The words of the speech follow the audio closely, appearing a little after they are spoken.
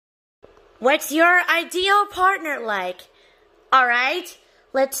What's your ideal partner like? Alright,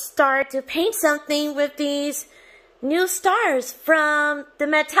 let's start to paint something with these new stars from the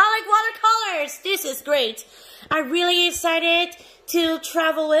metallic watercolors. This is great. I'm really excited to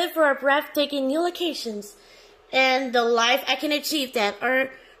travel with for our breathtaking new locations. And the life I can achieve that are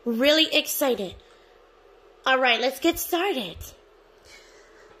really excited. Alright, let's get started.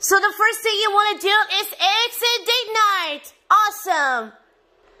 So the first thing you want to do is exit date night. Awesome.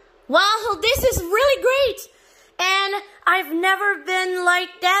 Wow, this is really great. And I've never been like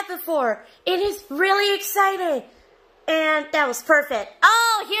that before. It is really exciting. And that was perfect.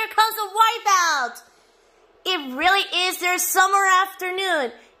 Oh, here comes a wipeout. It really is their summer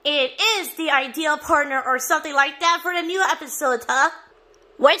afternoon. It is the ideal partner or something like that for the new episode, huh?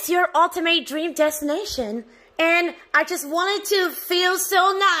 What's your ultimate dream destination? And I just wanted to feel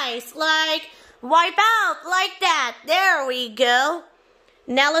so nice, like wipe out like that. There we go.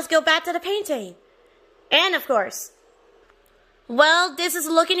 Now let's go back to the painting. And of course, well, this is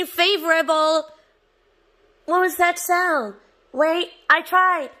looking favorable. What was that sound? Wait, I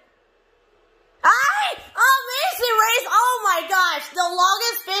tried. Amazing Race! Oh my gosh, the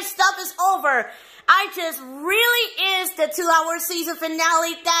longest pit stop is over. I just really is the 2-hour season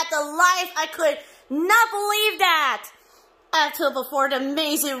finale that the life I could not believe that. After before the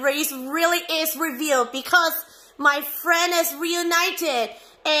Amazing Race really is revealed because my friend is reunited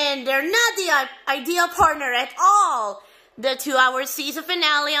and they're not the ideal partner at all. The 2-hour season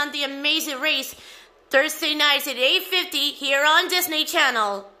finale on the Amazing Race, Thursday nights at 8:50 here on Disney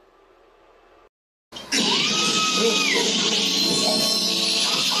Channel.